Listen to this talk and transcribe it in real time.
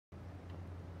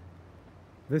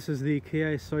This is the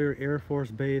K.I.Sawyer Air Force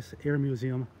Base Air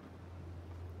Museum.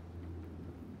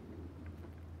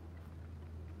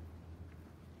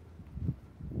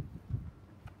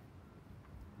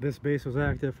 This base was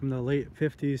active from the late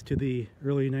 50s to the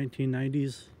early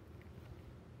 1990s.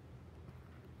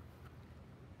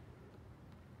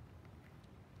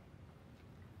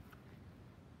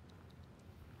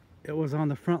 It was on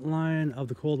the front line of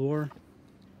the Cold War.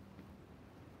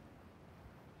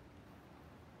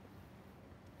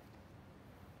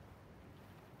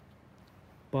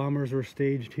 Bombers were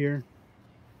staged here,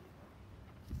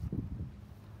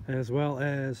 as well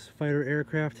as fighter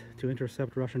aircraft to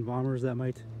intercept Russian bombers that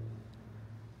might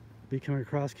be coming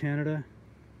across Canada.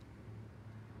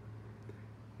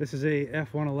 This is a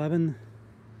F-111.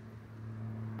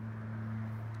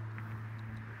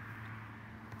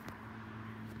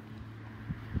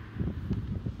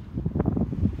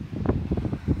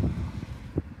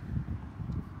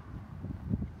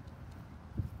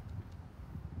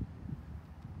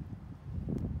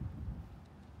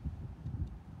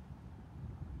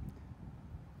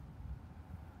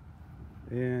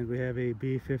 And we have a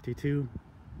B-52.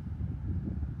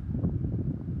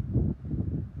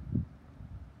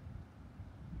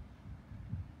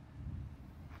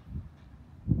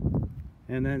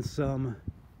 And then some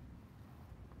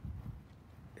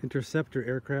interceptor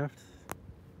aircraft.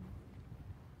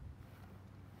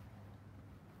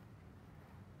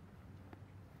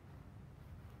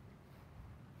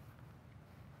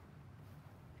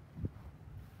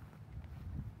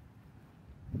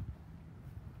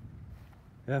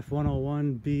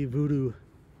 F-101B VooDoo,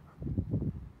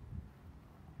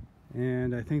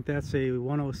 and I think that's a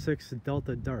 106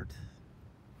 Delta Dart.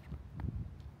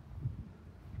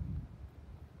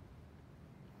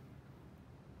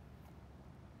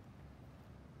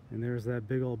 And there's that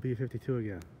big old B-52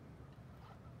 again.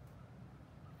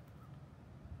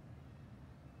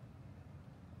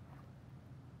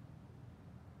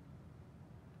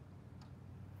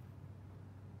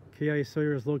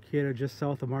 K.I.Sawyer is located just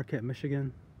south of Marquette,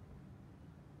 Michigan.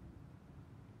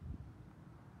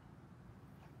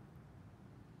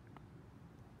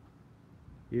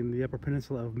 In the Upper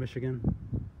Peninsula of Michigan.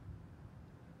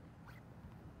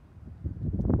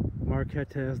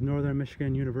 Marquette has Northern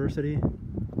Michigan University,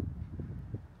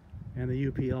 and the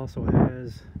UP also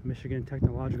has Michigan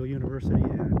Technological University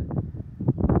and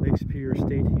Lake Superior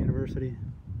State University.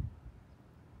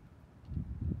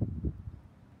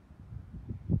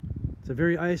 It's a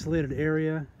very isolated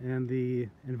area, and the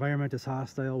environment is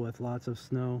hostile with lots of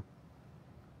snow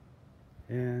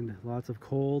and lots of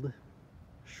cold,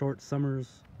 short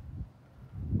summers,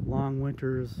 long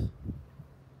winters.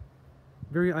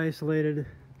 Very isolated,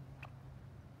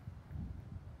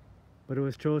 but it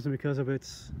was chosen because of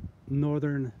its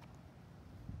northern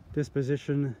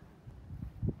disposition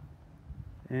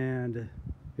and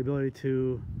the ability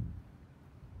to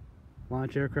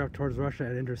launch aircraft towards Russia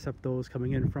and intercept those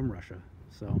coming in from Russia.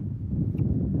 So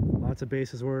lots of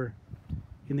bases were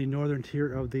in the northern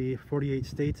tier of the 48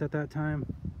 states at that time.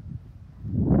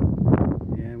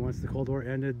 And once the Cold War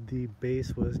ended, the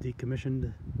base was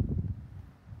decommissioned.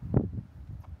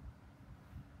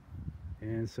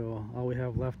 And so all we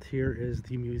have left here is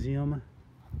the museum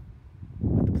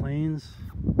with the planes,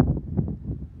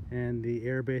 and the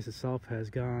air base itself has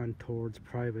gone towards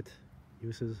private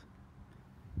uses.